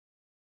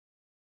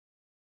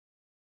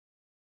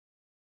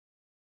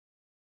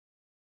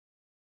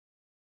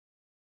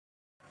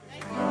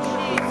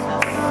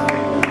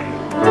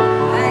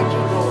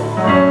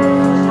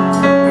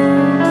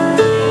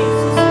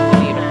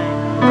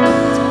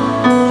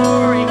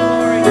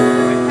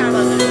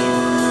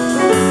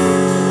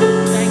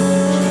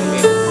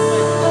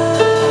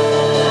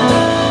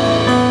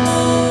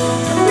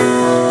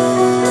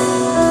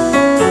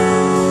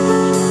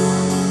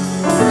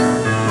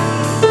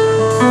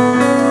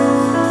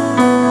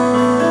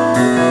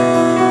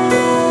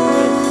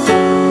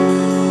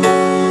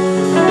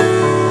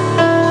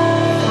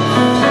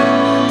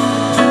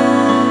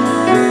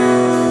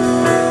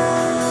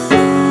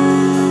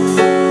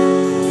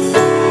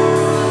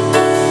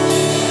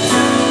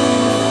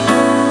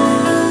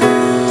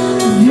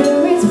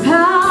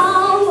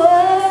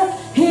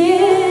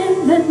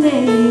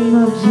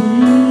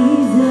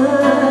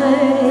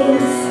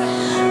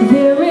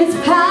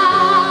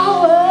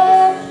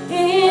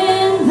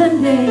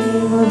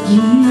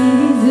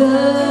Jesus.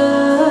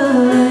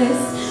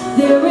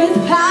 There is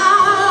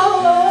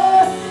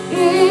power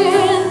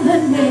in the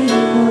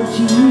name of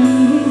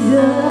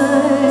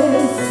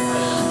Jesus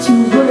to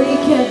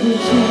break every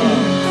chain,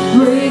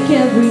 break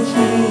every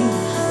chain,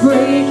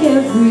 break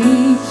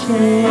every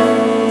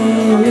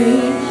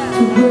chain,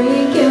 to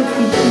break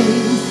every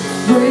chain,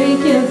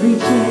 break every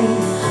chain,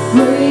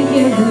 break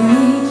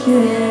every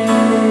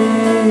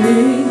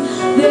chain.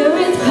 There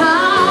is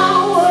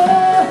power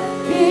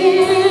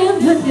in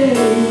the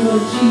name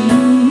of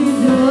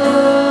Jesus.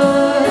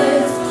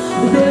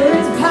 There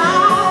is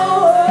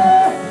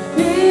power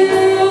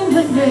in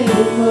the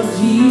name of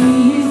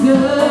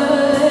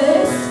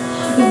Jesus.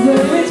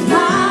 There is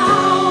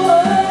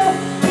power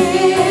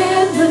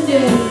in the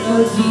name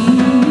of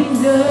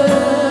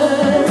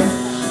Jesus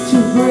to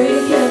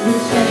break every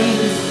chain,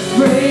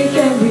 break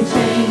every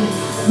chain,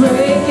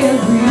 break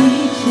every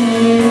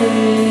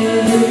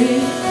chain,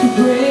 to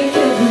break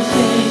every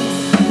chain,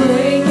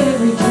 break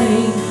every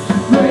chain,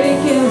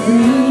 break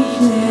every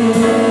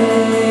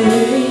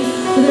chain.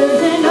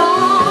 There's an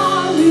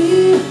army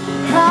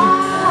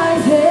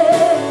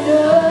rising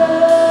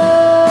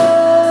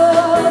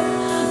up.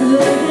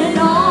 There's an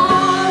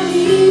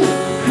army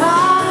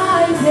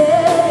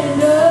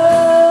rising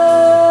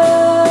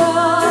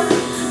up.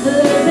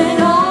 There's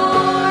an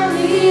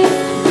army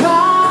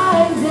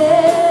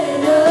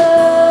rising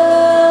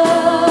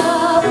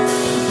up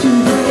to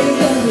break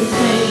every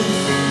chain,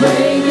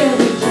 break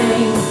every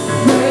chain,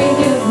 break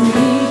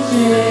every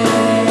chain,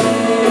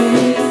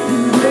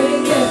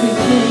 break every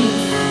chain,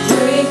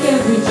 break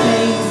every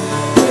chain,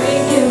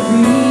 break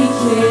every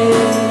chain.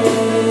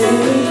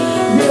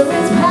 There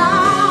is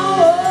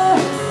power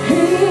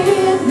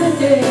in the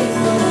name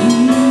of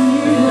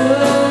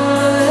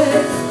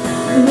Jesus.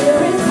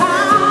 There is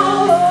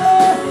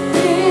power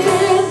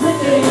in the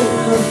name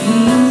of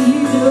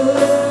Jesus.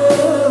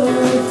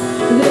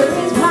 There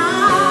is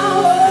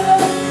power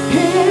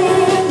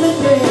in the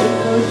name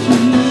of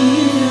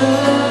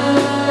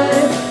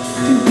Jesus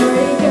to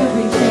break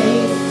every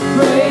chain,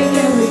 break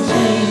every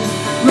chain,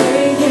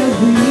 break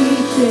every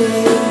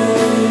chain,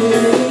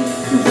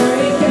 to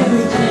break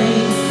every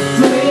chain,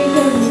 break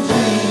every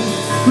chain,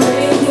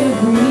 break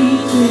every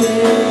chain.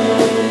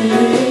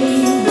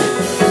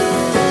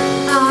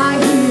 I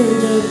hear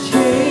the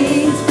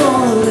chains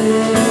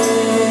falling.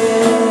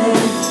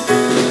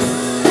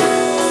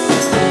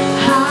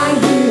 I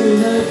hear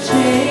the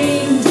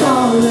chains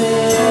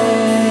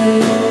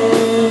falling.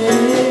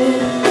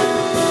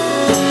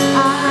 I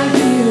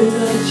hear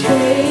the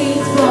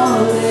chains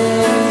falling.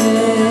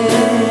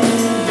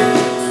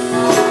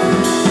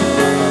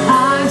 I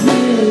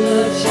hear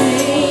the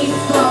chains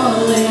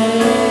falling.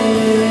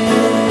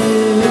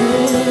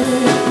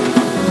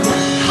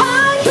 I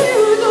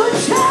hear the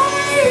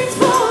chains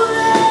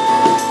falling.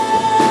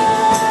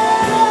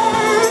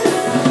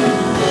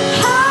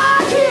 I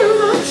hear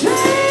the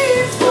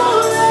chains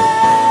falling.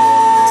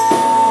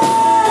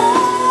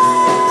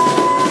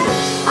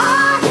 I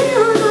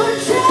hear the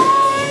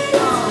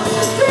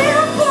chains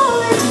being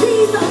falling,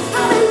 Jesus,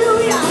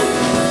 hallelujah.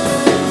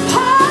 I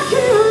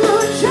hear the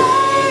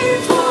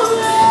chains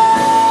falling.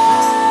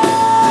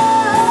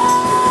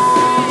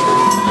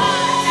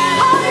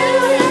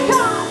 Hallelujah,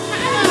 God.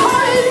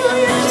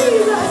 Hallelujah,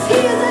 Jesus. He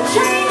is a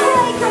chain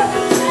breaker.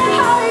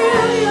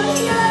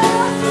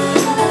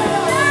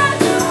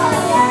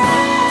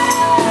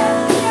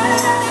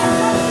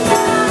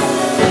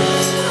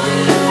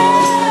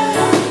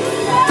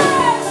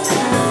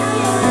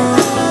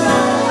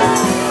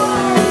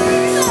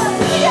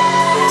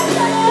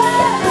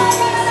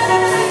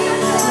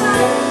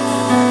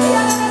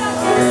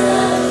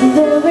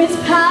 There is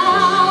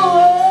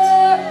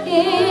power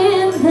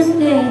in the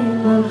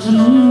name of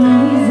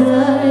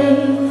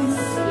Jesus.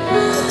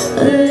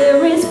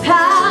 There is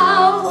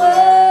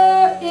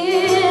power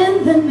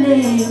in the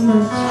name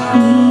of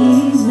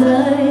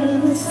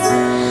Jesus.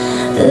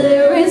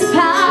 There is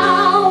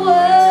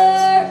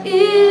power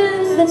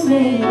in the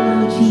name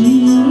of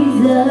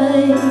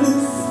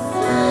Jesus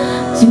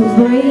to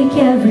break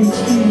every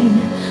chain,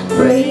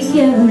 break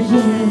every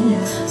chain,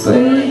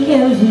 break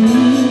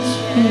every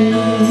chain.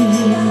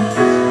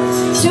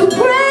 To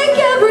break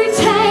every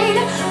chain,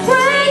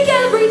 break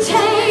every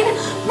chain,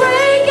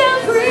 break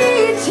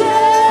every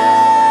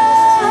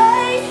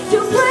chain. To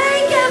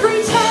break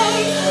every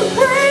chain,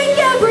 break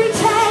every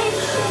chain,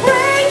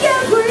 break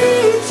every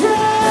chain.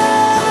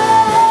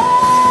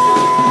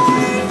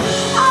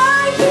 I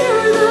hear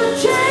the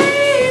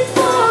chains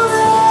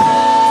falling.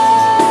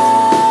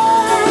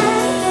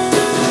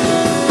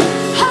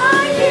 I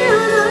hear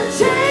the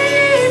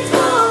chains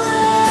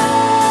falling.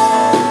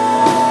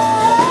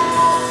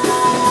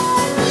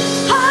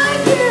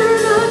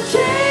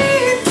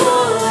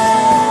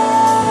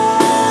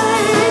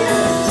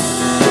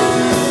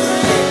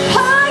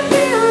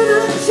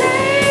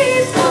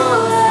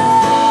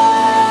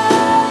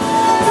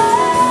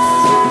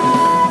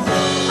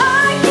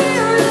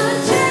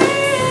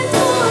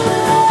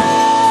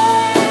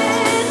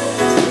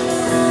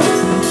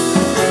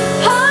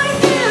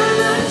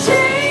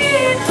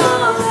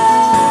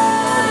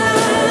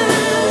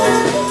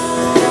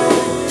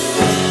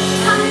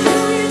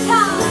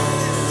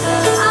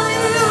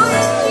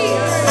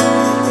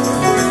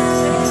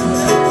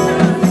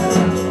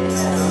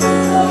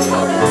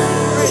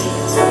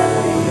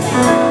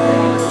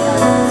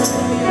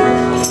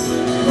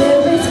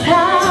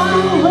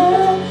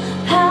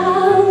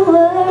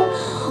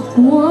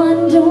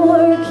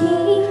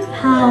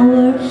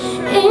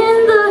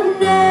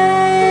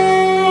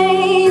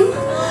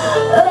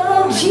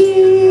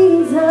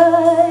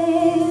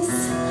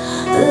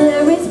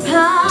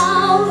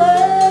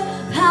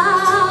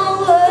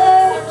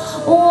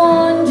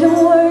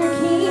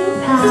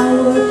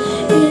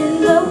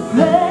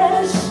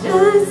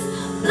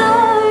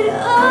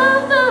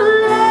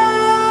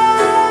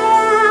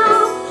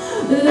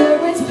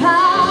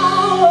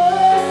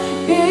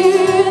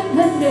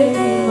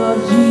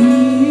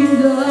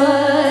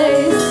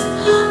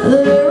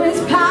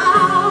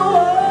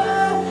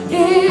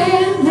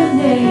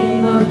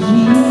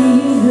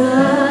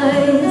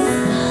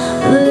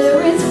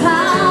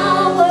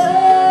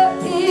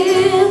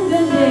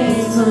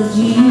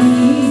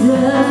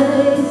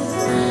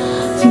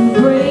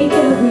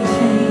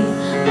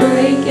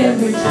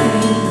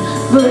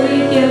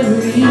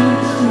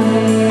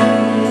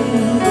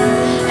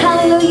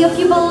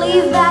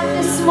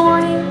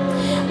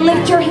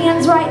 Lift your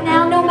hands right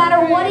now, no matter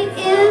what it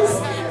is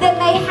that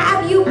may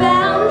have you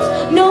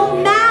bound, no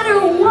matter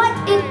what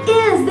it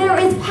is, there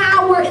is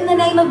power in the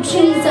name of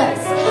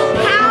Jesus.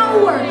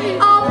 Power.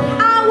 All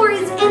power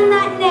is in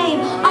that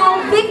name.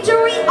 All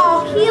victory,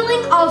 all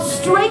healing, all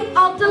strength,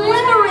 all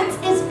deliverance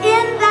is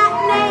in that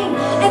name.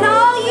 And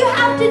all you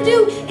have to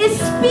do is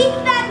speak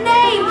that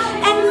name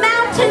and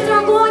mountains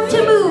are going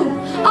to move.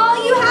 All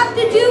you have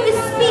to do is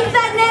speak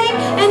that name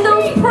and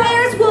those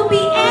prayers will be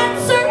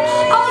answered.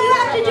 All you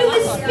have to do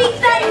is speak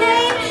that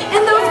name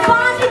and those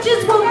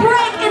bondages will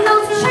break and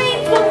those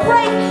chains will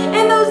break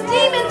and those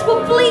demons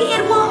will flee.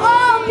 It will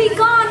all be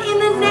gone in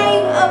the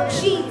name of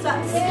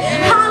Jesus.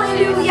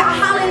 Hallelujah,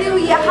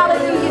 hallelujah,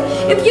 hallelujah.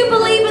 If you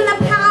believe in the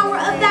power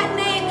of that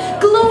name,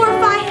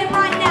 glorify Him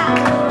right now.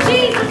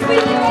 Jesus, we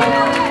lift you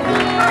up.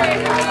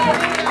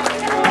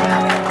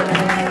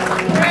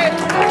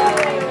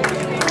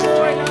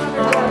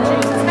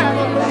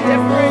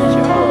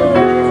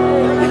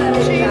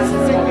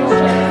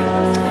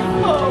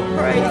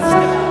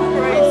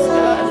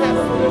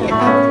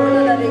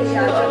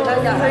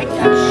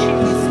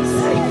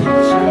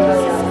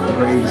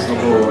 Praise the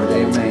Lord.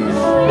 Amen.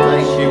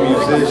 Thank you,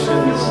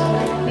 musicians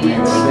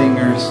and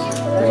singers.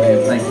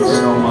 Amen. Thank you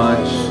so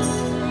much.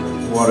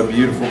 What a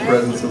beautiful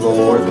presence of the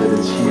Lord that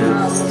is here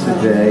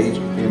today.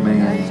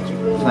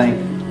 Amen.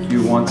 Thank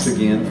you once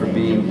again for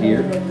being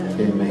here.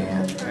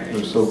 Amen.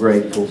 We're so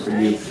grateful for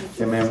you.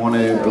 Amen. I want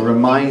to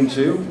remind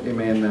you,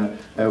 amen,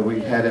 we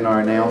had in our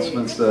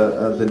announcements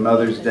the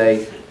Mother's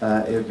Day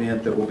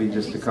event that will be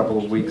just a couple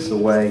of weeks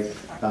away.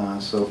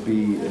 So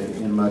be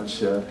in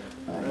much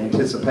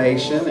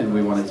anticipation, and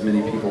we want as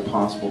many people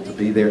possible to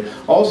be there.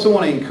 Also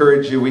want to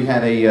encourage you, we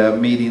had a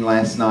meeting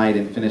last night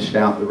and finished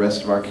out the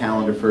rest of our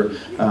calendar for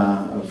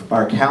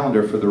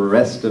the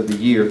rest of the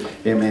year.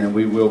 Amen. And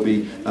we will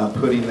be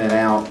putting that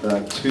out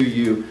to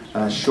you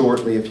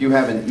shortly. If you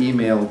have an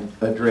email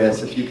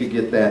address, if you could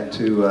get that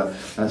to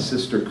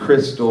Sister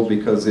Crystal,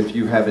 because if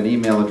you have an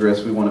email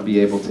address, we want to be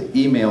able to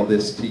email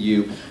this to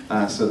you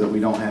so that we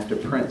don't have to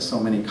print so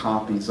many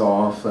copies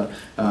off.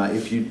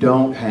 If you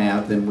don't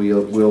have, then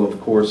we'll of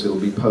course, it'll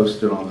be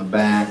posted on the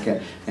back,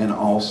 and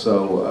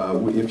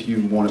also if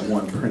you want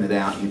one printed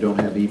out, you don't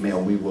have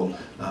email, we will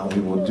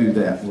do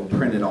that. We'll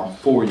print it off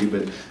for you,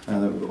 but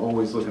we're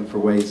always looking for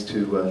ways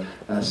to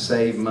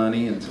save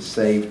money and to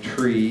save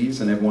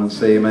trees, and everyone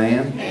say amen.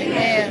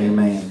 Amen.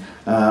 Amen.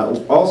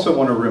 Also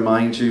want to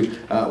remind you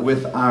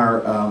with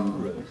our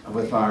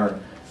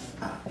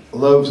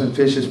Loaves and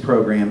Fishes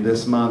program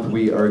this month,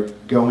 we are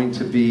going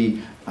to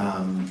be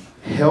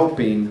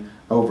helping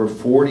over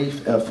 40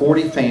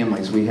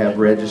 families we have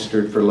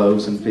registered for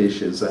Loaves and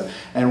Fishes.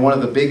 And one of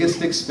the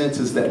biggest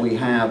expenses that we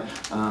have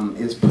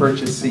is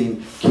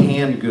purchasing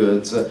canned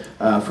goods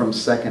from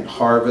Second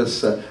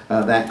Harvest.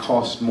 That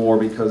costs more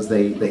because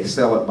they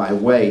sell it by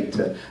weight.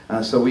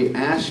 So we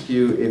ask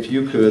you, if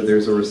you could,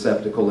 there's a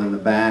receptacle in the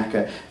back,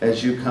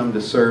 as you come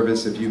to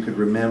service, if you could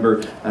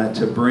remember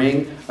to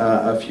bring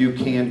a few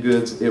canned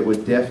goods. It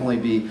would definitely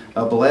be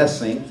a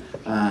blessing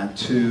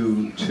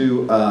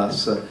to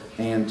us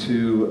and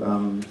to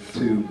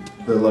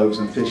the Loaves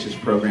and Fishes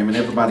program. And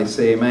everybody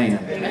say amen.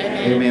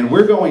 Amen. Amen.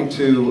 We're going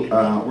to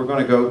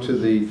go to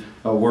the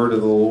word of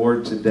the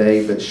Lord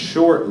today, but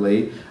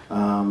shortly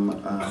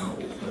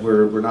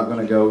we're not going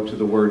to go to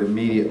the word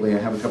immediately. I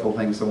have a couple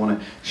things I want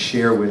to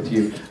share with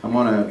you. I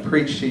want to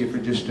preach to you for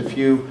just a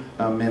few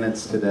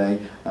minutes today.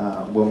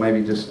 Well,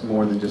 maybe just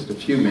more than just a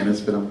few minutes,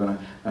 but I'm going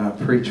to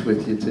preach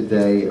with you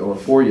today, or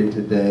for you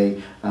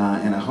today,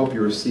 and I hope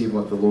you receive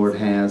what the Lord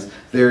has.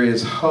 There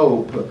is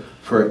hope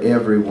for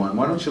everyone.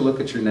 Why don't you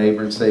look at your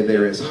neighbor and say,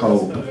 there is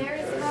hope.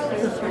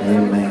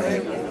 Amen.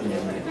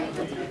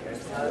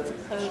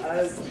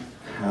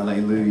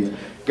 Hallelujah.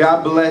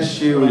 God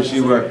bless you as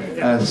you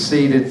are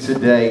seated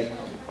today.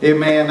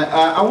 Amen.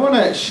 I want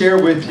to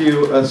share with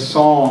you a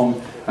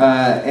song,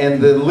 and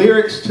the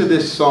lyrics to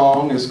this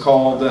song is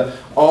called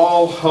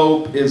All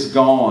Hope Is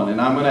Gone.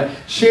 And I'm going to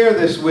share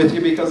this with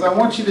you because I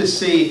want you to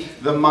see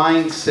the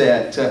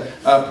mindset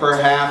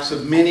perhaps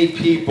of many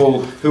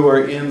people who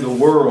are in the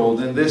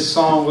world. And this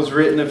song was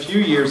written a few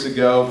years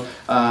ago,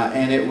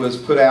 and it was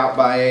put out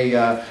by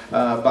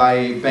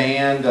a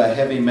band, a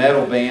heavy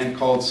metal band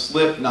called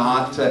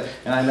Slipknot.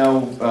 And I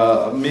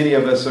know many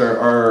of us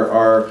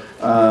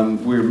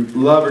we're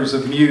lovers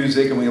of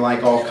music, and we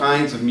like all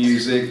kinds of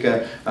music,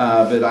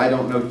 but I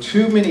don't know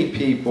too many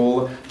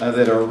people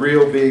that are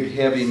real big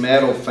heavy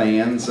metal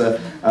fans.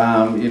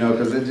 You know,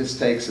 because it just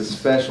takes a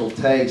special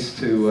taste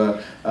to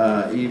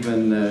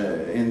even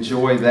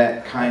enjoy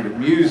that kind of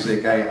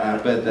music.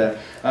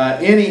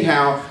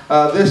 Anyhow,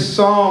 this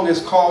song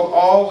is called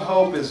All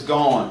Hope Is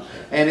Gone.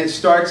 And it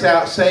starts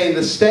out saying,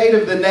 the state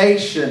of the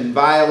nation,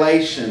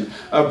 violation.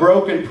 A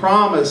broken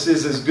promise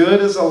is as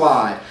good as a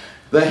lie.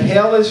 The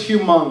hell is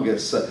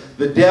humongous.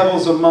 The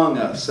devil's among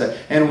us.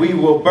 And we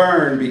will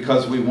burn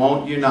because we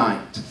won't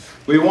unite.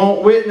 We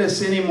won't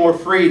witness any more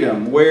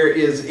freedom. Where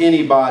is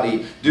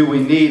anybody? Do we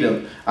need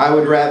them? I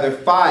would rather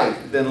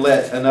fight than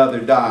let another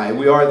die.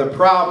 We are the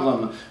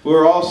problem.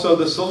 We're also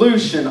the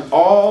solution.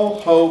 All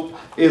hope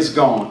is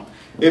gone.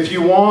 If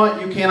you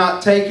want, you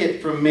cannot take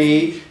it from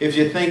me. If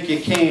you think you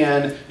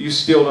can, you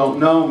still don't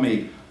know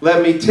me.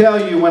 Let me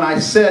tell you, when I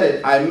said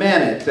it, I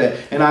meant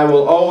it, and I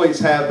will always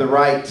have the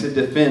right to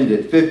defend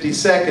it. 50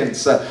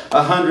 seconds,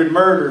 100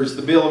 murders,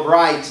 the Bill of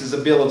Rights is a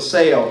bill of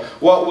sale.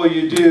 What will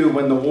you do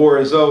when the war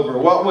is over?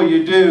 What will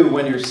you do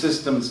when your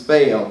systems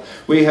fail?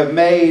 We have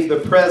made the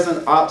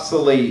present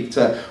obsolete.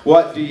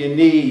 What do you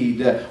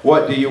need?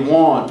 What do you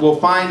want? We'll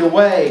find a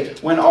way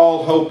when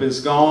all hope is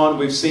gone.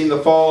 We've seen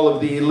the fall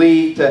of the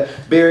elite.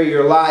 Bury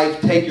your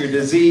life, take your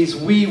disease.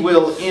 We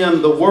will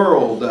end the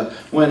world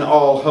when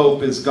all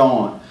hope is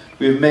gone.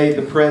 We've made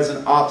the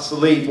present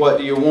obsolete. What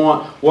do you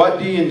want? What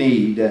do you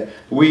need?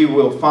 We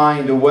will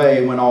find a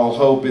way when all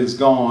hope is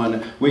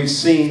gone. We've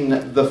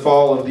seen the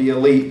fall of the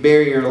elite.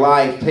 Bury your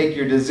life. Take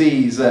your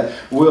disease.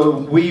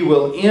 We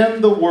will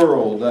end the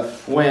world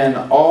when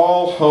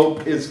all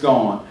hope is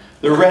gone.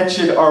 The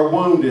wretched are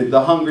wounded,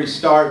 the hungry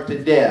starve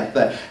to death,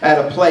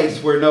 at a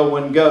place where no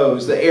one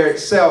goes. The air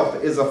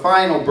itself is a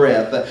final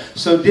breath,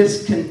 so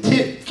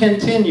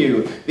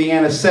discontinue the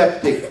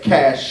antiseptic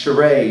cash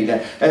charade.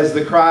 As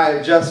the cry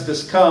of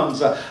justice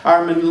comes,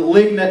 our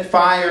malignant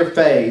fire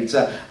fades.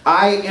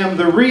 I am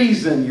the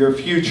reason your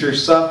future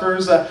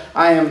suffers.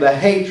 I am the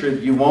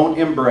hatred you won't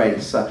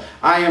embrace.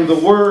 I am the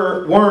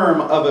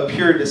worm of a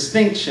pure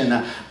distinction.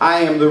 I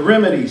am the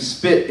remedy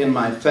spit in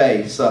my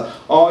face.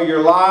 All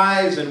your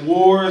lies and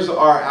wars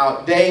are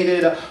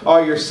outdated.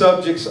 All your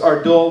subjects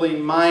are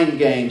dulling mind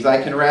games.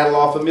 I can rattle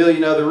off a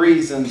million other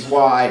reasons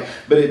why,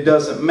 but it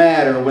doesn't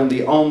matter when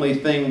the only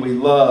thing we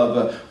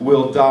love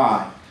will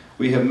die.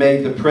 We have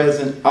made the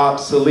present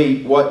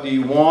obsolete. What do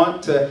you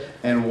want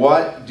and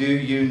what do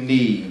you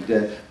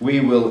need? We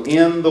will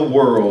end the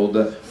world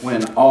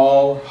when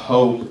all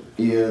hope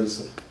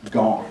is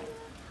gone.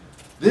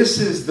 This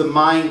is the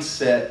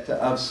mindset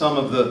of some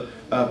of the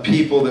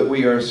people that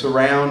we are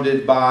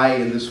surrounded by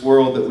in this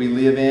world that we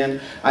live in.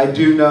 I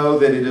do know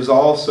that it is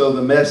also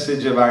the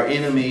message of our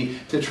enemy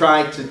to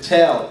try to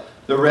tell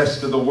the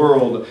rest of the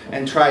world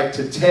and try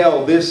to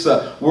tell this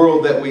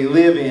world that we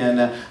live in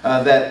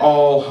that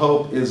all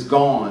hope is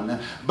gone.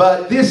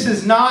 But this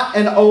is not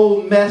an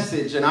old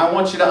message, and I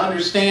want you to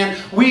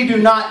understand we do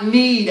not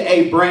need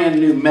a brand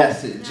new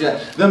message.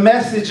 The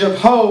message of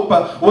hope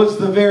was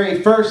the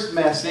very first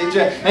message,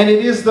 and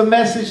it is the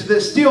message that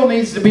still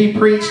needs to be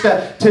preached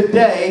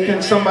today.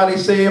 Can somebody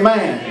say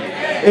amen?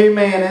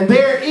 Amen. And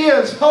there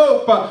is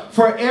hope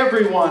for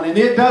everyone. And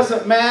it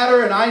doesn't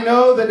matter. And I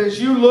know that as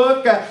you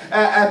look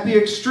at the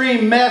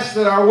extreme mess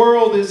that our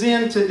world is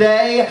in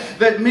today,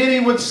 that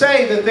many would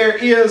say that there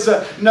is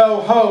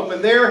no hope.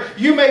 And there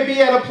you may be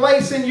at a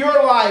place in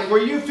your life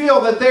where you feel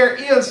that there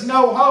is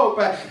no hope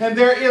and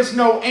there is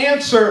no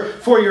answer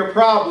for your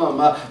problem.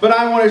 But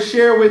I want to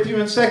share with you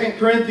in 2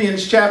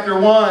 Corinthians chapter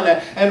 1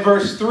 and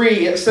verse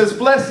 3. It says,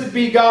 "Blessed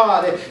be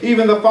God,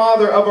 even the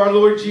Father of our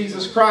Lord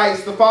Jesus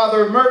Christ, the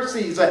Father of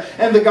mercies,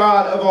 and the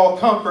God of all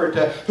comfort,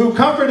 who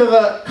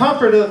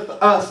comforteth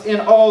us in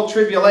all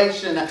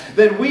tribulation,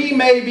 that we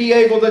may be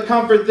able to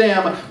comfort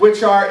them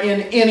which are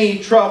in any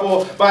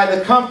trouble by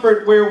the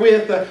comfort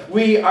wherewith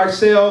we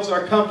ourselves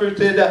are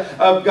comforted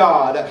of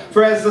God.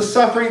 For as the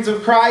sufferings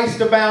of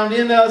Christ abound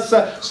in us,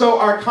 so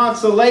our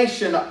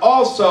consolation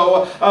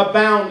also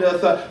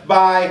aboundeth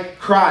by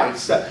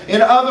Christ."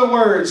 In other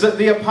words,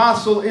 the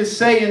apostle is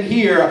saying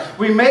here,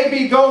 we may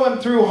be going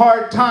through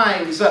hard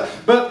times,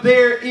 but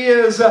there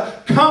is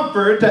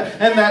comfort,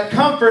 and that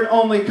comfort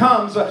only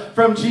comes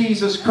from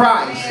Jesus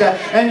Christ.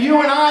 And you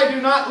and I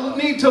do not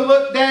need to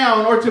look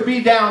down or to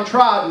be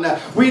downtrodden.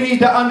 We need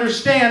to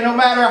understand, no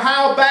matter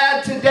how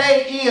bad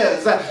today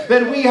is,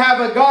 that we have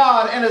a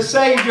God and a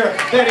Savior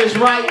that is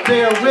right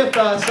there with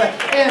us,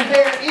 and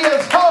there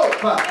is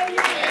hope.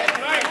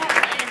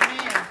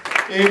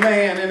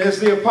 Amen. And as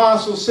the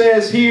apostle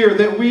says here,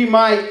 that we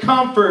might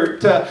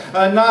comfort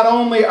not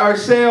only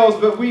ourselves,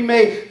 but we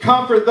may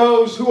comfort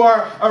those who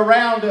are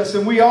around us.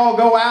 And we all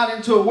go out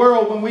into a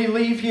world when we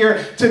leave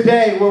here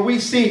today where we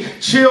see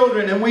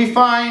children and we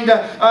find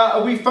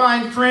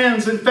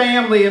friends and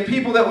family and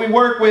people that we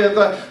work with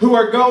who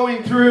are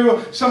going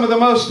through some of the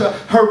most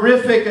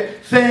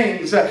horrific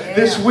things.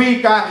 This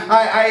week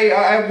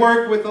I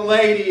worked with a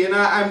lady, and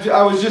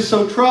I was just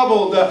so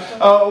troubled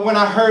when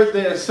I heard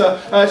this.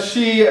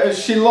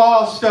 she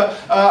lost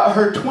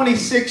her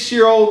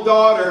 26-year-old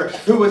daughter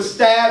who was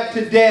stabbed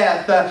to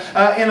death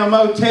in a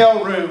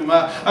motel room.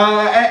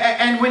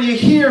 And when you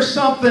hear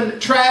something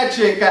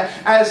tragic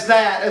as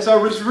that, as I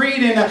was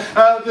reading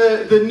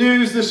the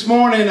news this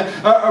morning,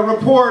 a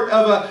report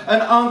of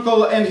an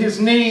uncle and his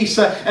niece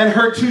and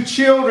her 2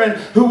 children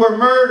who were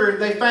murdered.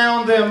 They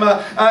found them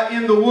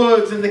in the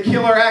woods, and the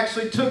killer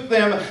actually took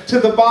them to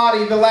the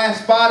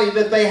last body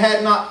that they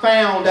had not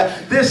found.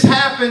 This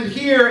happened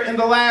here in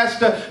the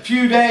last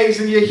few days,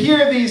 and you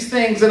hear these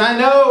things, and I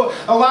know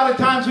a lot of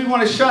times we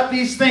want to shut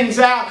these things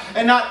out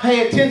and not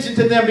pay attention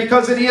to them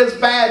because it is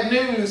bad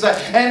news.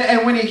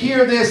 And when you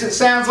hear this, it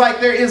sounds like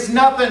there is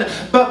nothing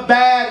but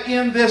bad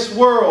in this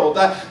world.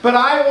 But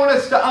I want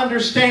us to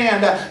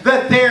understand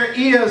that there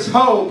is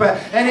hope.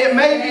 And it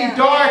may be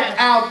dark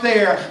out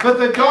there, but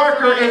the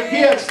darker it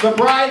gets, the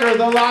brighter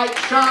the light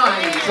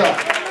shines.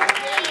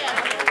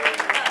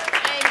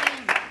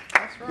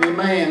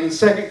 Amen. And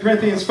 2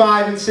 Corinthians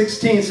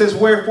 5:16 says,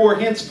 "Wherefore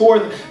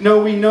henceforth know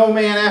we no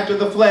man after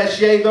the flesh.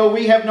 Yea, though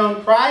we have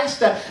known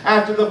Christ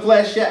after the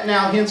flesh, yet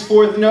now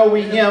henceforth know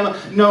we him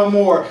no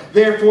more.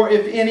 Therefore,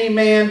 if any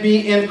man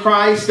be in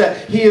Christ,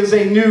 he is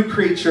a new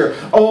creature.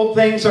 Old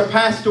things are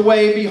passed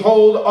away.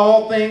 Behold,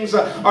 all things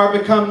are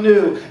become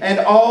new. And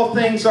all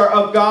things are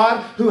of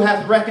God, who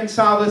hath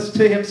reconciled us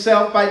to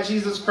himself by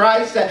Jesus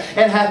Christ,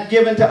 and hath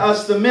given to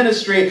us the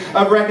ministry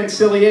of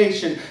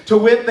reconciliation. To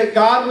wit, that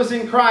God was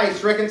in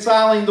Christ,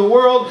 reconciling the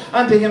world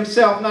unto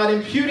himself, not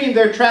imputing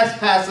their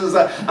trespasses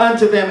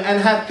unto them,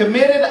 and hath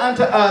committed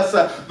unto us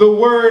the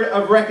word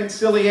of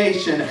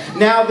reconciliation.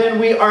 Now then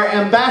we are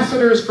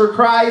ambassadors for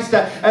Christ,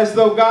 as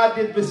though God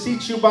did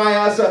beseech you by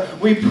us.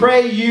 We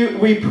pray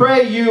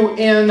you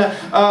in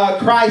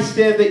Christ's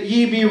stead, that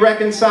ye be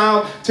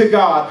reconciled to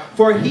God.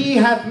 For he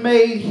hath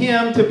made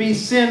him to be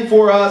sin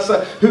for us,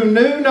 who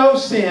knew no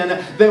sin,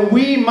 that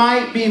we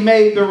might be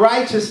made the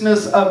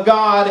righteousness of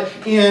God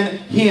in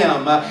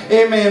him."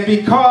 Amen.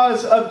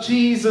 Because of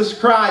Jesus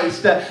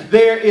Christ,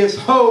 there is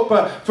hope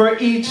for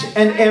each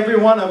and every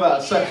one of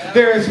us.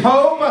 There is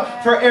hope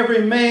for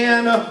every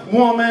man,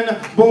 woman,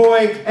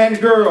 boy,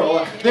 and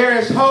girl. There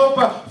is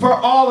hope for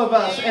all of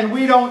us, and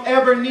we don't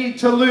ever need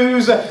to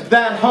lose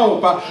that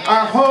hope.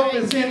 Our hope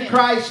is in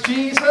Christ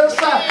Jesus.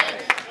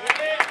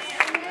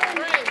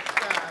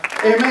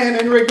 Amen.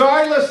 And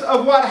regardless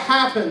of what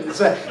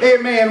happens,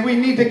 amen, we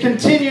need to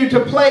continue to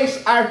place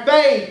our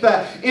faith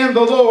in the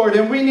Lord.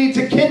 And we need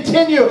to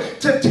continue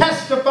to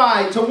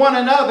testify to one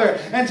another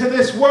and to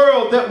this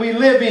world that we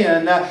live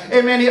in.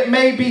 Amen. It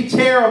may be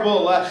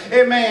terrible.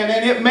 Amen.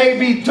 And it may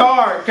be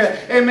dark.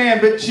 Amen.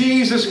 But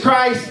Jesus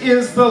Christ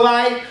is the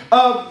light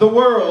of the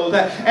world.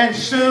 And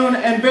soon,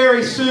 and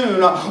very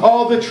soon,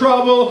 all the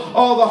trouble,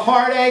 all the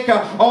heartache,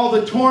 all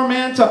the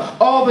torment,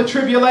 all the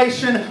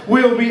tribulation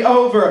will be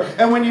over.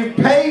 And when you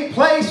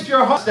placed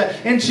your heart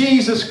in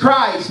Jesus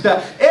Christ,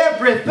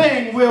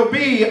 everything will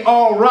be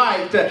all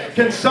right.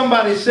 Can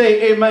somebody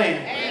say amen?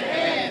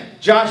 Amen.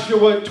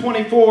 Joshua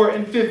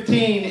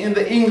 24:15 in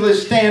the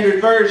English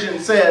Standard Version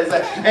says,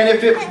 and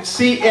if it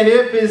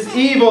is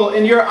evil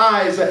in your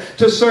eyes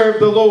to serve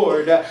the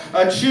Lord,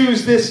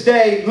 choose this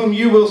day whom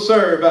you will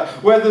serve,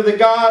 whether the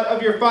God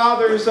of your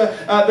fathers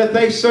that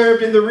they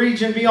served in the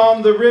region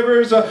beyond the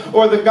rivers,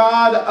 or the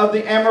God of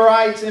the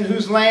Amorites in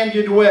whose land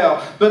you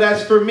dwell. But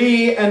as for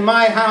me and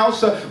my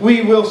house,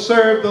 we will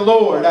serve the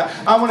Lord.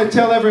 I want to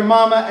tell every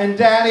mama and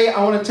daddy,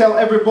 I want to tell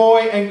every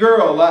boy and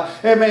girl,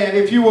 amen,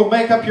 if you will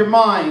make up your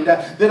mind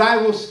that I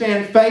will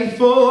stand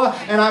faithful,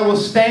 and I will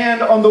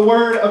stand on the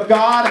Word of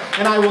God,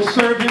 and I will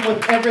serve Him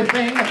with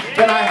everything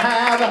that I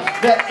have,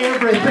 that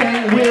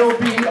everything will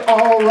be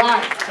all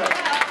right.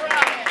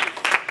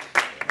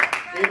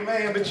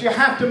 Amen. But you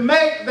have to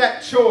make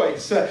that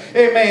choice.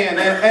 Amen.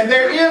 And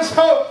there is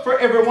hope for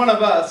every one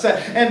of us.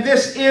 And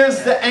this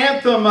is the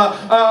anthem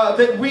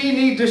that we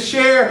need to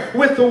share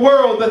with the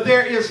world, that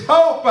there is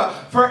hope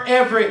for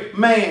every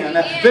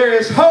man. There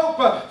is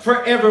hope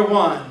for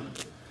everyone.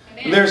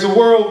 There's a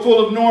world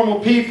full of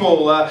normal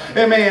people,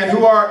 amen,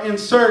 who are in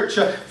search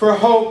for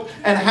hope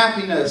and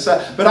happiness.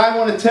 But I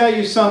want to tell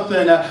you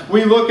something.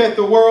 We look at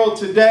the world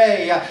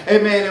today,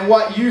 amen, and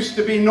what used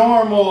to be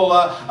normal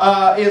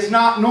is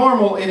not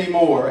normal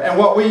anymore. And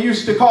what we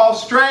used to call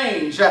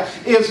strange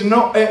is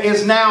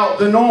now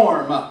the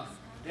norm.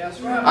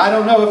 I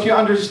don't know if you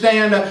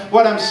understand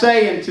what I'm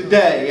saying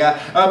today,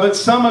 but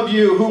some of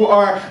you who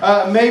are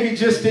maybe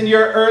just in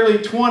your early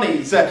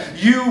 20s,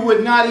 you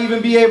would not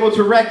even be able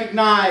to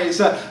recognize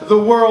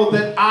the world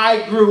that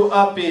I grew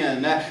up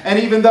in. And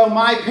even though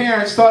my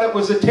parents thought it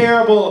was a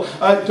terrible,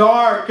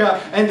 dark,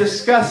 and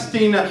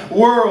disgusting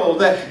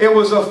world, it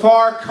was a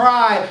far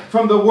cry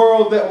from the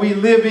world that we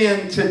live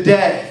in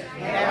today.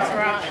 That's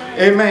right.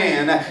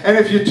 Amen. And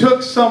if you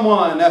took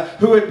someone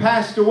who had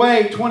passed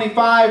away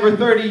 25 or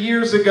 30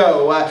 years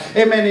ago,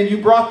 amen, and you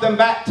brought them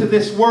back to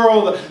this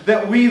world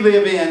that we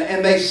live in,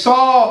 and they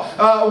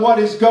saw what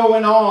is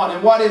going on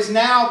and what is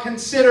now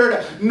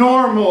considered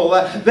normal,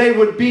 they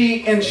would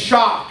be in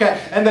shock,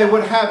 and they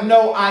would have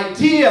no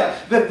idea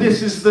that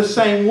this is the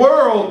same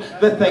world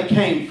that they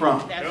came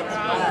from. That's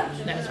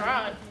right. That's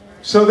right.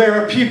 So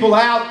there are people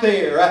out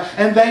there,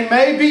 and they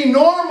may be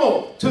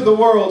normal to the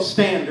world's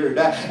standard.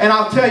 And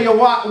I'll tell you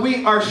what,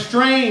 we are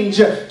strange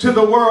to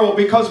the world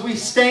because we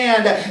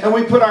stand and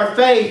we put our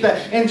faith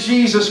in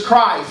Jesus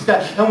Christ.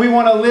 And we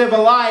want to live a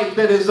life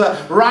that is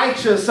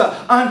righteous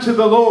unto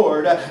the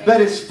Lord, that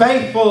is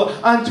faithful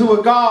unto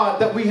a God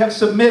that we have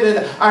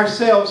submitted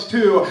ourselves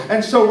to.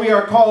 And so we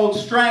are called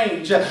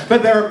strange.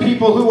 But there are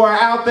people who are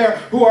out there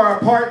who are a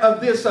part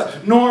of this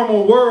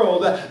normal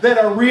world that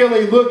are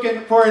really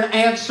looking for an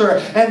answer.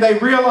 And they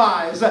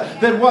realize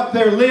that what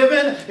they're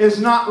living is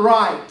not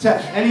right.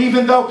 And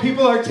even though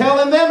people are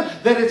telling them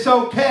that it's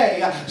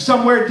okay,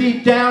 somewhere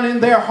deep down in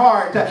their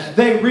heart,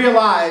 they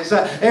realize,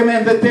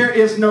 amen, that there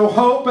is no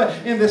hope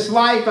in this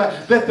life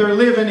that they're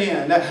living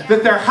in.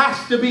 That there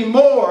has to be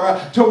more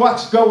to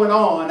what's going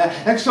on.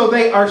 And so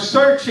they are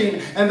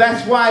searching. And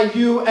that's why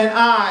you and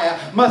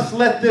I must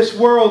let this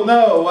world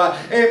know,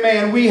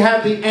 amen, we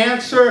have the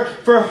answer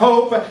for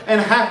hope and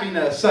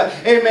happiness.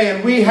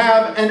 Amen. We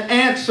have an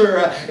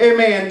answer.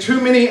 Amen. Too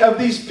many of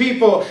these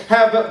people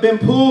have been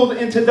pulled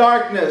into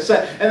darkness,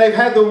 and they've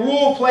had the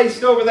wool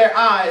placed over their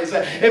eyes.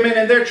 Amen.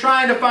 And they're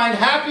trying to find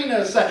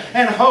happiness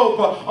and hope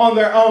on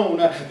their own.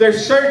 They're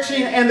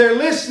searching and they're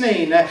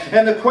listening.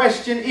 And the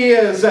question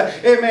is,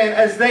 amen,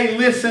 as they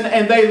listen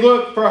and they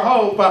look for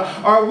hope,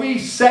 are we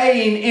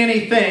saying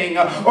anything,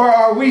 or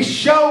are we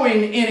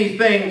showing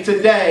anything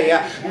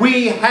today?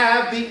 We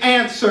have the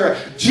answer.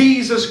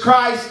 Jesus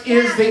Christ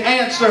is the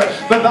answer.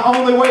 But the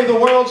only way the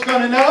world's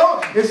going to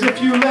know is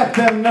if you let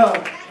them know.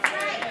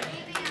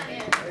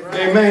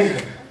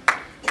 Amen.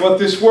 What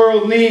this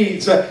world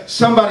needs,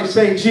 somebody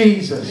say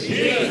Jesus.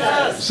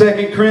 Jesus.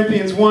 2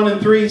 Corinthians 1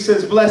 and 3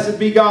 says, Blessed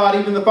be God,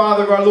 even the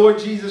Father of our Lord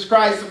Jesus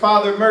Christ, the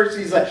Father of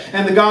mercies,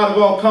 and the God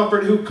of all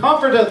comfort, who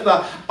comforteth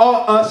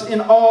us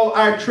in all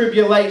our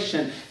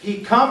tribulation.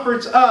 He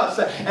comforts us.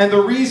 And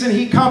the reason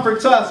He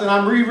comforts us, and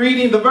I'm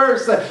rereading the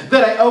verse that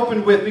I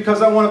opened with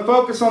because I want to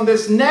focus on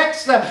this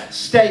next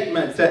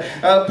statement.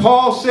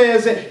 Paul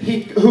says,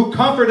 He who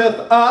comforteth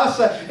us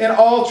in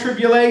all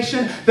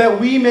tribulation, that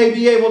we may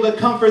be able to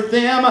comfort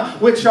them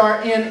which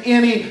are in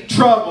any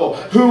trouble.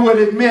 Who would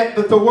admit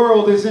that the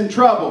world is in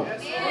trouble?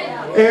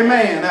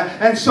 Amen.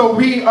 And so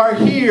we are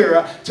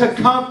here to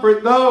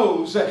comfort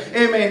those.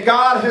 Amen.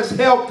 God has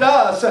helped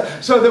us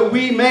so that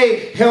we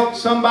may help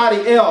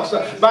somebody else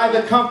by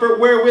the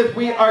comfort wherewith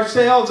we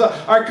ourselves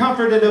are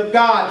comforted of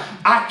God.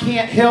 I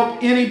can't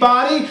help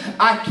anybody.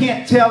 I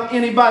can't tell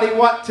anybody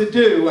what to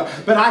do.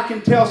 But I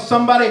can tell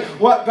somebody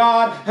what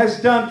God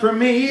has done for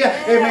me.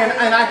 Amen.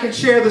 And I can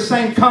share the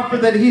same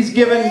comfort that He's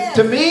given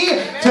to me,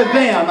 to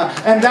them.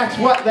 And that's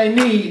what they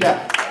need.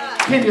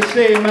 Can you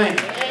say amen?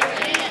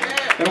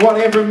 And what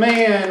every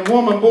man,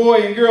 woman,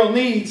 boy, and girl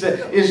needs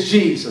is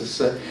Jesus.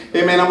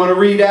 Amen. I'm going to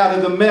read out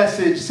of the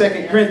Message.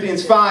 2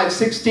 Corinthians 5,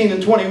 16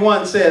 and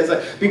 21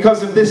 says,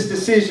 because of this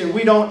decision,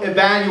 we don't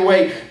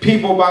evaluate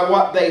people by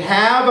what they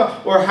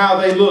have or how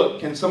they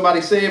look. Can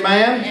somebody say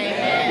amen?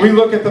 Amen. We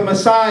look at the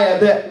Messiah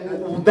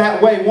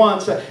that way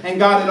once and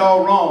got it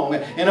all wrong.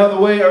 In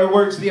other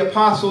words, the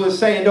apostle is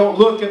saying, don't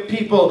look at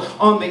people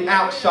on the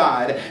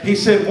outside. He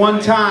said one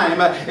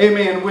time,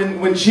 amen,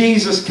 when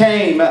Jesus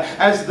came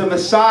as the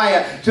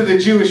Messiah to the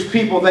Jewish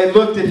people, they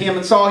looked at Him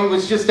and saw He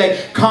was just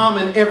a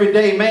common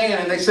everyday man,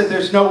 and they said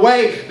there's no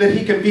way that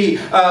He can be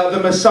the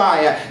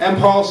Messiah. And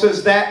Paul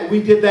says that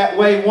we did that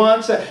way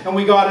once and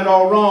we got it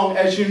all wrong.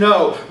 As you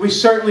know, we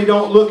certainly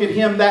don't look at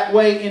Him that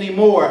way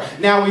anymore.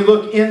 Now we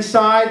look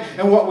inside,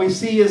 and what we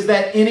see is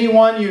that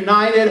anyone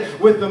united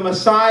with the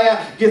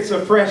Messiah gets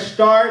a fresh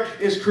start,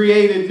 is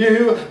created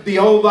new. The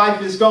old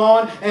life is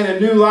gone and a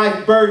new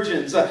life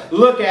burgeons.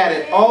 Look at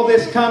it. All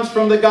this comes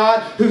from the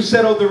God who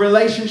settled the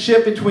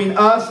relationship between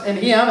us and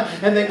Him,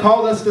 and then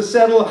called us to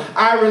settle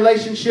our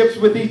relationships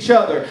with each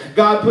other.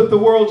 God put the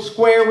world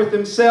square with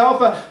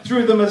Himself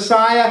through the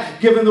Messiah,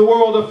 giving the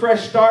world a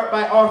fresh start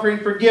by offering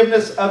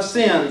forgiveness of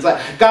sins.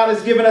 God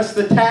has given us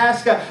the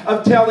task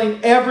of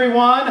telling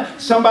everyone,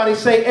 somebody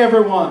say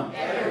everyone,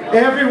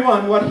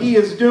 everyone what He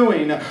is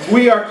doing.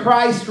 We are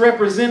Christ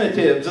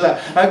representatives.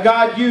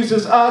 God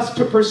uses us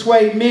to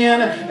persuade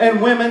men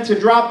and women to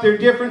drop their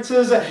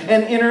differences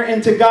and enter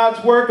into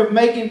God's work of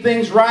making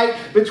things right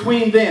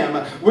between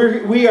them.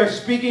 We are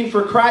speaking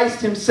for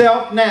Christ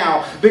Himself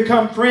now.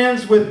 Become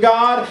friends with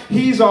God.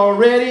 He's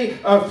already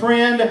a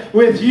friend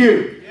with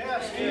you.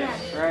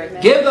 Yes.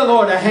 Right. Give the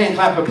Lord a hand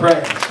clap of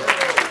praise.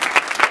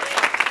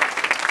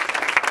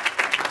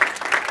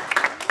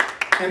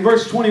 And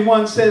verse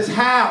 21 says,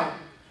 How?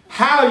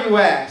 How, you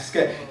ask?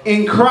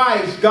 In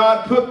Christ,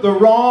 God put the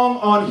wrong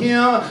on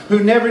Him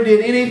who never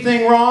did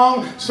anything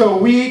wrong, so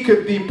we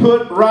could be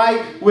put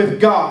right with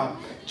God.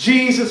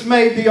 Jesus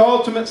made the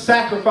ultimate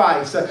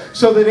sacrifice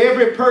so that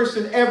every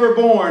person ever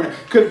born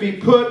could be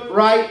put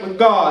right with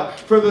God,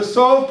 for the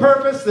sole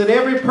purpose that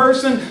every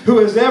person who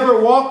has ever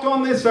walked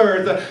on this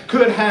earth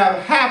could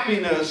have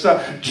happiness,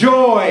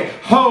 joy,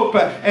 hope,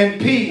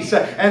 and peace.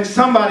 And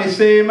somebody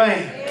say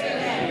amen.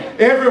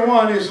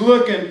 Everyone is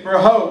looking for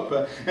hope,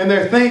 and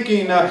they're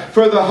thinking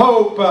for the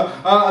hope.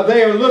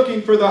 They are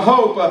looking for the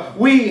hope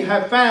we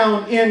have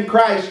found in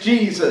Christ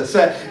Jesus.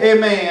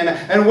 Amen.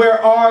 And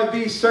where are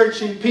these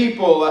searching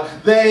people?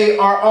 They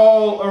are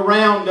all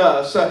around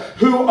us.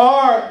 Who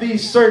are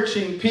these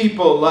searching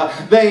people?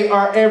 They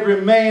are every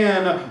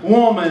man,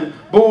 woman,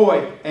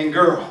 boy, and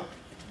girl.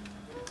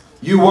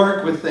 You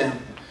work with them.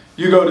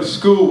 You go to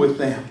school with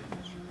them.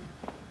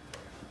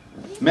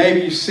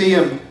 Maybe you see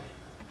them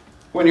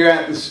when you're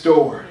at the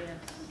store.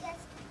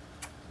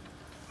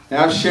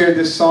 Now, I've shared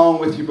this song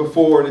with you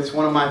before, and it's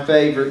one of my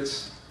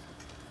favorites.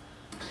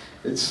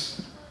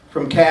 It's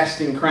from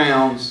Casting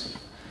Crowns.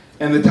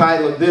 And the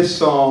title of this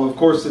song, of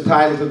course, the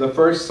title to the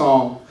first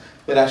song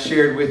that I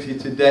shared with you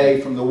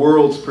today from the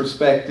world's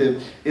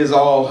perspective is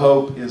All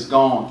Hope Is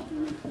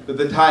Gone. But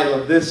the title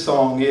of this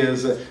song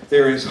is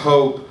There Is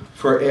Hope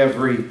for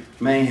Every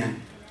Man.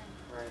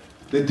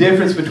 The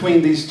difference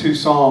between these two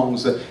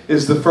songs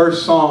is the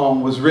first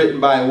song was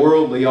written by a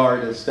worldly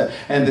artist,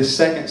 and the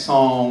second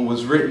song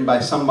was written by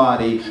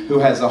somebody who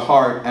has a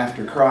heart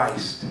after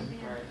Christ.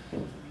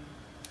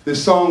 The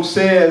song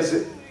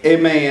says,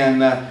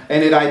 amen,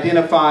 and it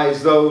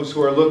identifies those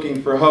who are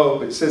looking for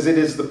hope. It says it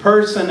is the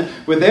person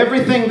with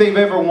everything they've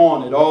ever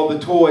wanted, all the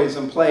toys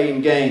and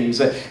playing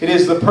games. It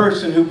is the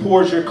person who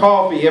pours your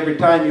coffee every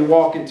time you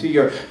walk into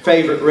your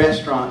favorite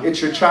restaurant.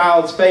 It's your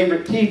child's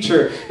favorite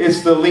teacher.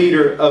 It's the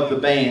leader of the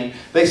band.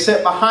 They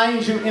sit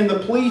behind you in the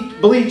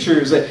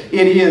bleachers. It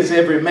is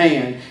every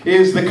man. It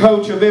is the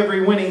coach of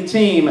every winning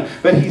team,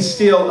 but he's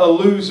still a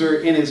loser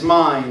in his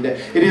mind.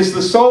 It is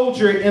the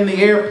soldier in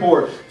the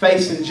airport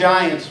facing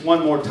giants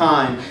one more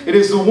time. It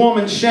is the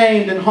woman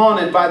shamed and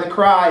haunted by the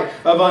cry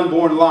of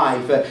unborn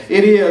life.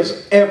 It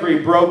is every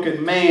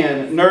broken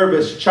man,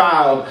 nervous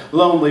child,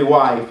 lonely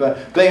wife.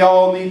 They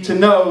all need to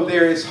know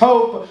there is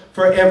hope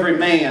for every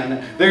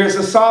man. There is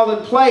a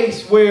solid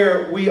place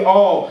where we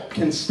all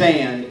can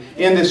stand.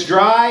 In this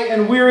dry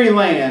and weary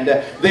land,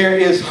 there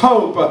is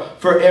hope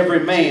for every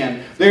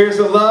man. There is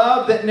a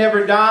love that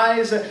never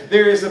dies.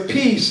 There is a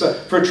peace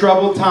for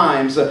troubled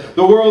times. The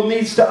world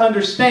needs to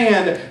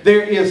understand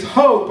there is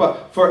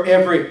hope for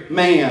every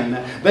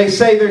man. They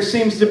say there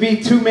seems to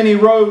be too many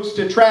roads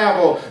to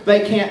travel.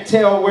 They can't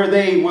tell where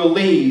they will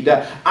lead.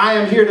 I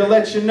am here to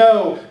let you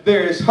know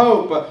there is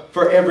hope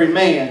for every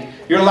man.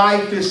 Your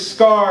life is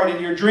scarred and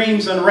your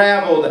dreams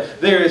unraveled.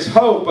 There is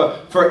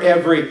hope for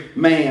every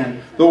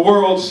man. The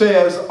world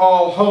says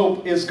all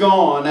hope is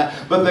gone.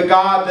 But the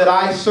God that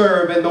I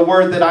serve and the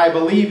word that I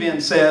believe in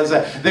says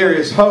there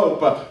is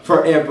hope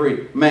for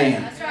every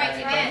man. That's right,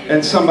 amen.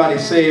 And somebody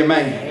say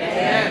amen.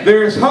 Amen.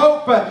 There is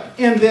hope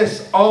in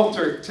this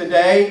altar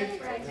today.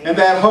 And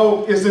that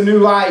hope is the new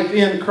life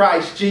in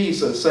Christ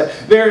Jesus.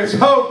 There is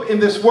hope in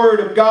this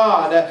Word of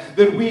God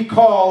that we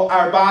call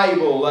our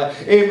Bible.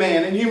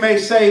 Amen. And you may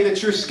say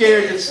that you're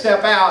scared to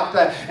step out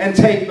and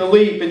take the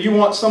leap. And you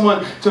want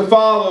someone to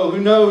follow who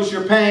knows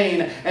your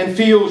pain and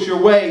feels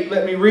your weight.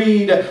 Let me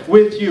read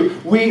with you.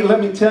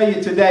 Let me tell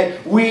you today,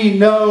 we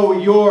know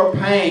your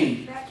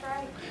pain.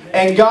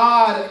 And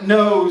God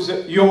knows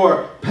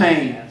your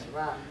pain.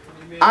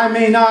 I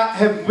may not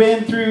have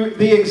been through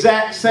the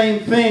exact same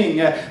thing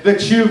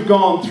that you've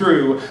gone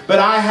through, but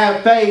I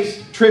have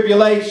faced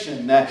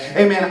tribulation.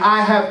 Amen.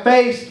 I have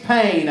faced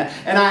pain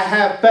and I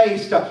have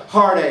faced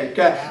heartache.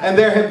 And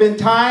there have been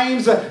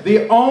times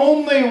the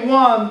only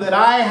one that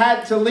I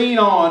had to lean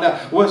on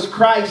was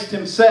Christ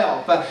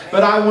Himself.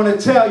 But I want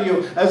to tell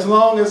you, as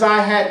long as I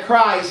had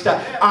Christ,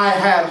 I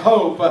had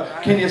hope.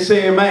 Can you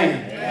say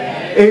amen?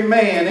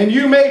 Amen. And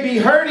you may be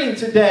hurting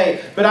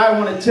today, but I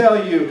want to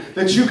tell you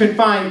that you can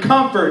find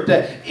comfort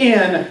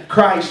in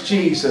Christ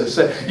Jesus.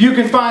 You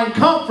can find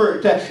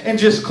comfort in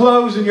just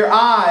closing your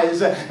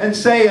eyes and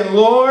saying,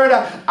 Lord,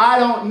 I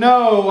don't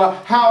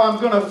know how I'm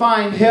going to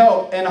find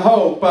help and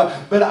hope,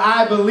 but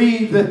I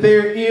believe that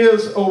there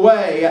is a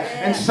way.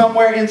 And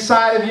somewhere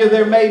inside of you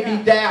there may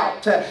be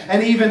doubt.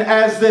 And even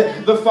as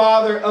the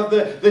father of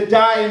the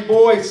dying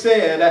boy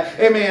said,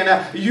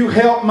 amen, you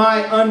help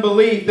my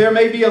unbelief. There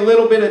may be a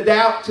little bit of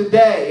doubt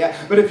today,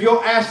 but if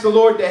you'll ask the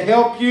Lord to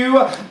help you,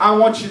 I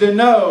want you to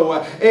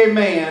know,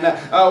 amen,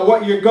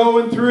 what you're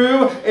going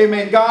through,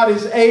 amen, God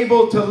is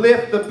able to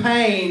lift the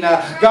pain.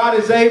 God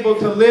is able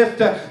to lift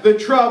the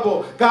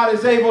trouble. God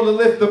is able to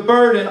lift the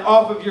burden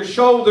off of your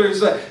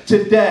shoulders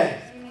today.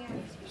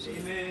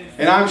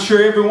 And I'm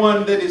sure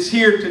everyone that is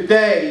here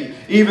today,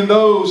 even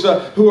those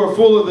who are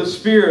full of the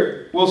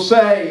Spirit, will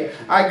say,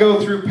 I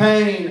go through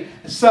pain,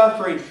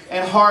 suffering,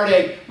 and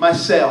heartache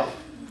myself.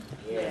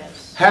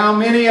 How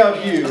many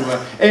of you,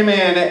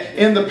 amen,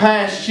 in the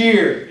past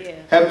year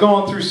have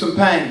gone through some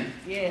pain?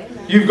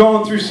 You've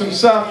gone through some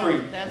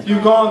suffering.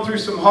 You've gone through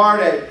some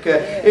heartache.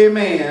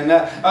 Amen.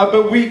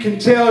 But we can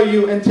tell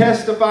you and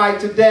testify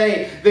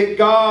today that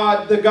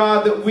God, the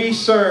God that we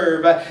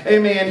serve,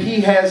 amen,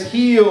 He has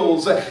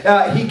heals.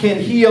 He can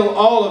heal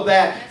all of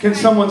that. Can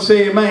someone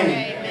say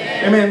amen?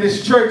 Amen.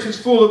 This church is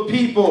full of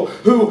people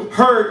who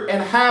hurt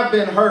and have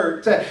been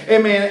hurt.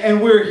 Amen.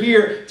 And we're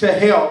here to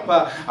help.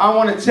 I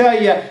want to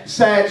tell you,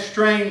 sad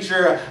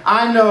stranger,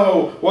 I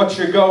know what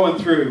you're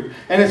going through.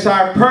 And it's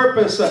our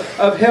purpose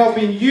of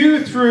helping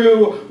you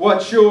through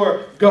what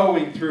you're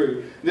going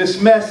through.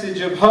 This message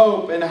of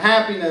hope and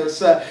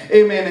happiness,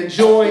 amen, and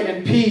joy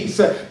and peace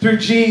through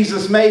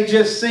Jesus may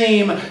just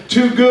seem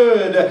too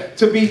good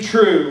to be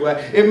true.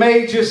 It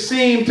may just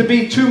seem to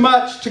be too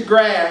much to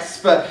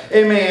grasp,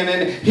 amen,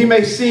 and He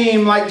may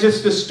seem like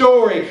just a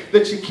story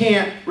that you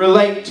can't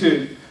relate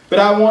to. But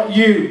I want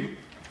you,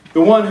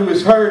 the one who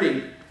is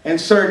hurting and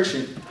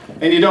searching,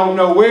 and you don't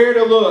know where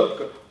to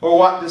look or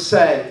what to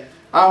say,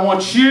 I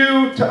want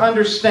you to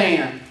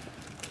understand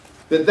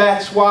that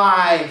that's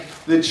why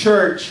the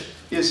church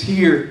is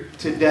here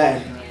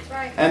today.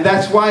 And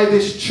that's why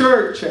this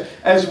church,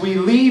 as we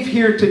leave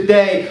here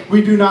today,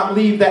 we do not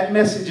leave that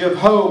message of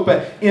hope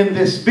in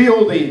this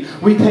building.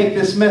 We take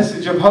this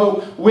message of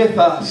hope with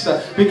us,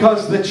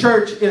 because the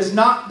church is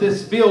not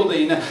this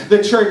building.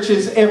 The church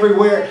is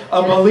everywhere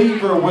a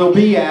believer will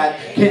be at.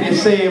 Can you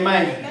say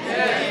amen?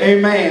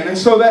 Amen. And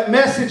so that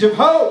message of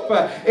hope,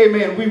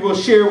 amen, we will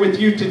share with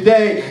you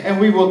today, and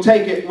we will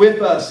take it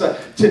with us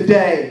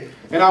today.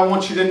 And I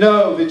want you to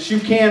know that you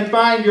can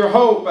find your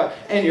hope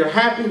and your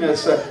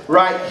happiness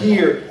right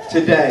here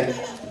today.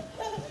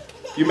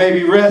 You may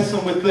be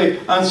wrestling with the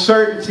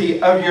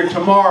uncertainty of your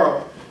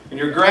tomorrow, and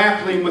you're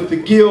grappling with the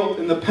guilt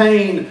and the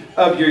pain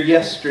of your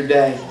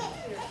yesterday.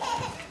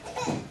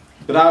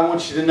 But I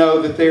want you to know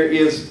that there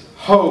is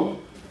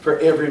hope for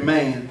every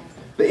man.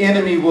 The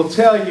enemy will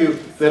tell you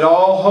that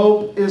all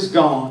hope is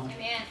gone.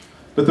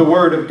 But the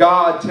Word of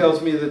God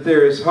tells me that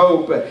there is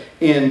hope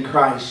in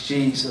Christ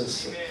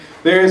Jesus.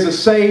 There is a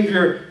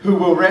Savior who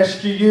will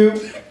rescue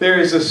you. There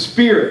is a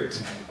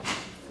Spirit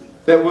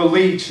that will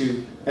lead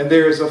you. And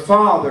there is a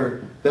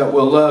Father that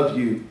will love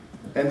you.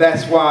 And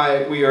that's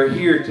why we are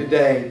here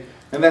today.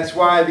 And that's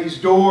why these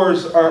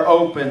doors are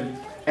open.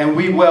 And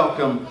we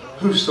welcome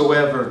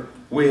whosoever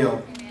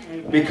will.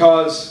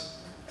 Because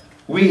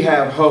we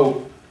have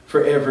hope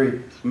for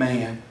every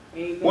man.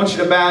 I want you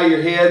to bow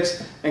your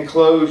heads and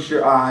close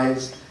your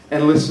eyes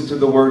and listen to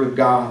the Word of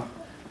God.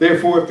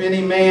 Therefore, if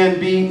any man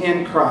be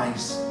in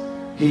Christ,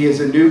 he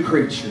is a new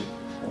creature.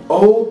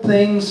 Old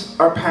things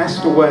are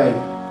passed away,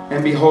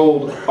 and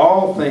behold,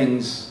 all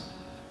things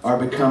are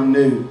become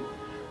new.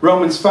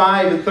 Romans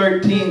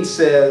 5:13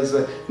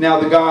 says, now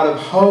the God of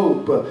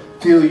hope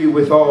fill you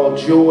with all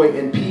joy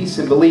and peace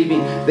in believing,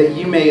 that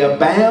you may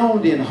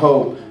abound in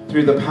hope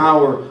through the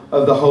power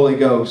of the Holy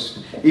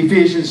Ghost.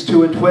 Ephesians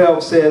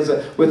 2:12 says,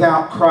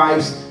 without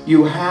Christ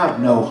you have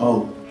no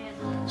hope.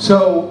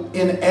 So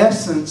in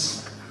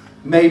essence,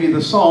 maybe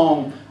the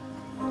song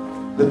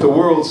that the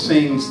world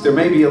sings, there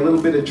may be a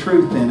little bit of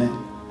truth in it.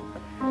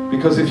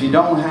 Because if you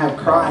don't have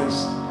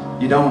Christ,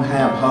 you don't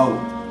have hope.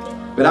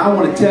 But I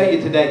want to tell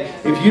you today,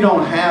 if you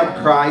don't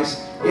have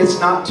Christ, it's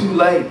not too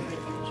late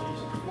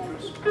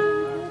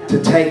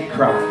to take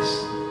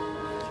Christ.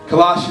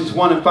 Colossians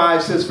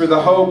 1:5 says, for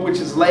the hope which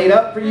is laid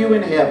up for you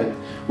in heaven,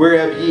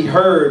 whereof ye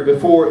heard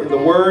before in the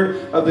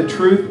word of the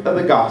truth of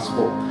the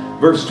gospel.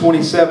 Verse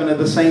 27 of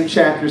the same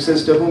chapter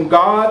says, to whom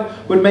God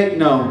would make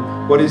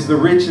known what is the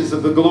riches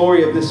of the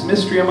glory of this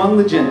mystery among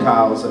the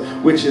Gentiles,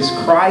 which is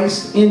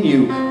Christ in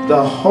you,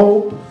 the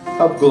hope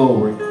of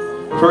glory.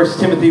 1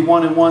 Timothy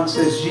 1:1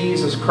 says,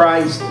 Jesus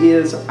Christ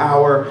is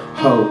our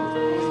hope.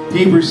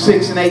 Hebrews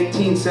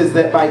 6:18 says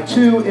that by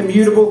two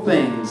immutable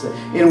things,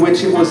 in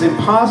which it was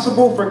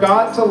impossible for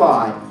God to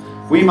lie,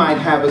 we might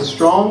have a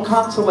strong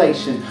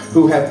consolation,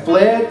 who have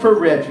fled for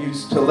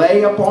refuge to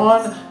lay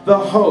upon the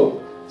hope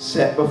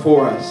set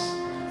before us.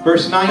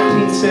 Verse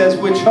 19 says,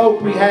 which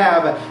hope we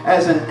have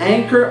as an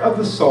anchor of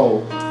the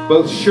soul,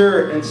 both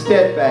sure and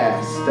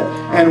steadfast,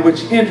 and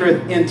which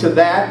entereth into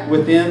that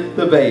within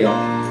the veil.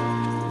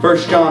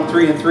 1 John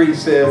 3:3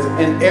 says,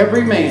 and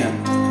every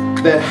man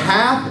that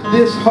hath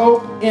this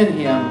hope in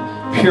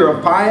him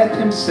purifieth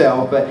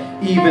himself,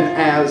 even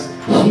as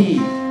he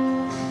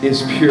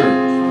is pure.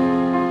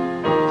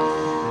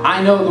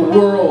 I know the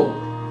world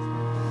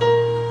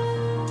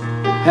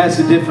has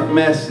a different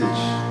message.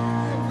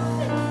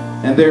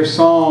 And their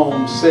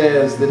song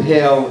says that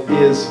hell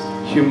is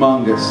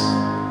humongous.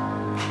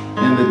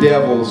 And the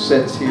devil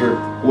sits here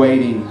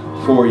waiting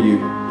for you.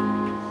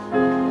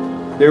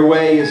 Their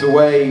way is a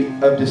way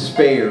of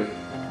despair.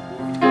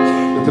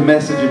 But the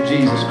message of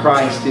Jesus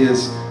Christ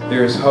is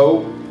there is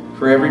hope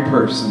for every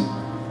person.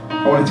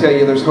 I want to tell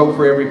you there's hope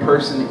for every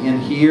person in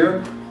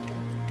here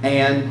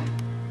and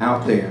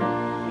out there.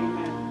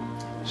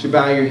 You should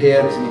bow your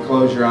heads and you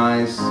close your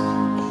eyes.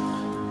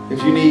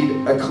 If you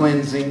need a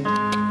cleansing,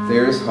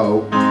 there is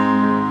hope.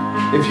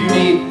 If you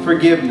need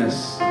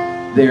forgiveness,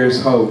 there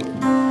is hope.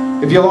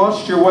 If you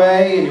lost your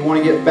way and you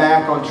want to get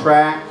back on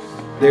track,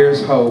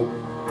 there's hope.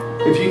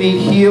 If you need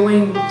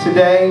healing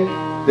today,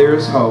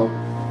 there's hope.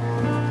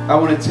 I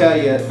want to tell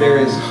you, there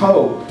is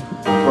hope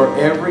for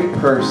every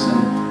person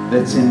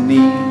that's in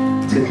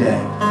need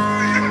today.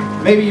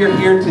 Maybe you're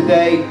here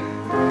today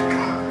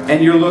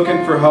and you're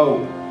looking for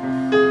hope.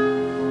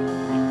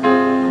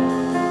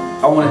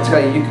 I want to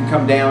tell you, you can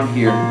come down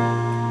here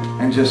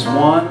and just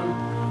one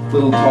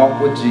little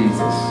talk with Jesus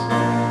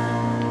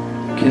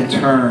can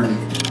turn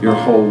your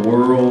whole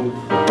world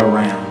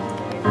around.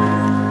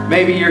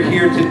 Maybe you're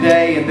here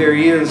today and there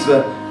is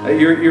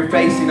you're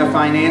facing a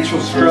financial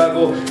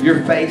struggle.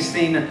 You're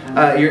facing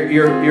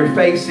you're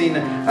facing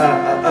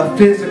a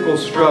physical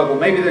struggle.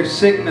 Maybe there's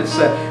sickness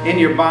in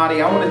your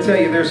body. I want to tell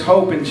you, there's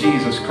hope in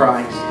Jesus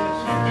Christ.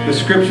 The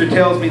Scripture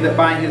tells me that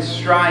by His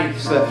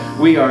stripes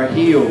we are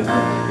healed.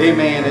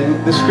 Amen.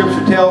 And the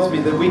Scripture tells me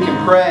that we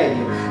can pray.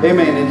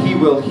 Amen. And He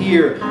will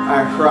hear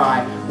our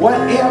cry.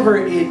 Whatever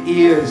it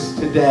is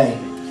today,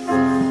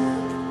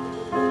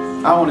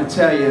 I want to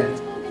tell you,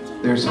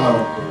 there's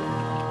hope.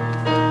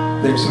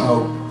 There's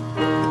hope.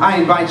 I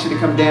invite you to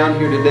come down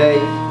here today,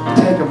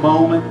 take a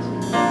moment.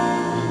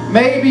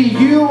 Maybe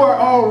you are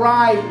all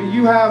right, but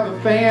you have a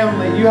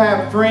family, you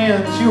have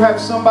friends, you have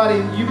somebody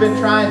you've been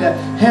trying to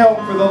help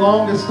for the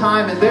longest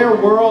time, and their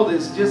world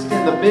is just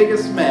in the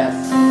biggest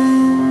mess.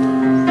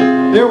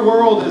 Their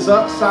world is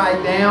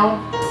upside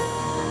down,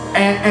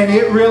 and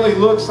it really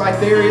looks like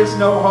there is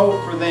no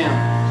hope for them.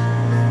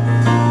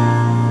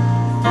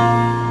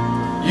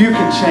 You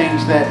can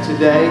change that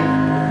today.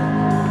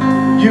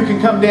 You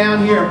can come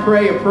down here and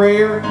pray a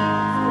prayer.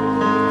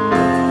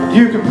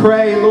 You can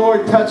pray,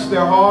 Lord, touch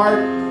their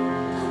heart.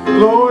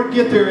 Lord,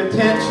 get their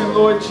attention,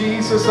 Lord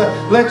Jesus.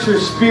 Let your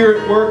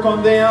Spirit work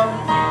on them.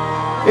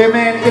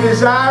 Amen. It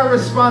is our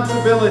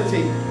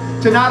responsibility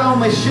to not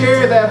only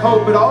share that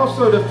hope, but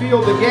also to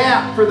fill the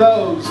gap for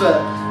those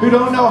who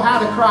don't know how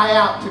to cry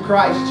out to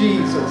Christ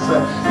Jesus.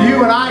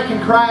 You and I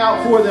can cry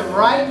out for them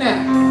right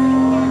now.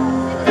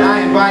 And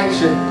I invite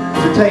you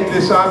to take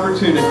this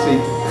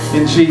opportunity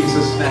in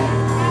Jesus' name.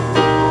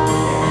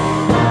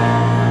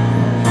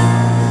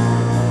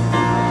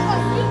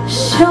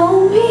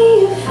 Show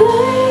me your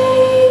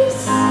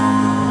face,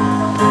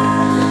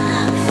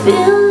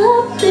 feel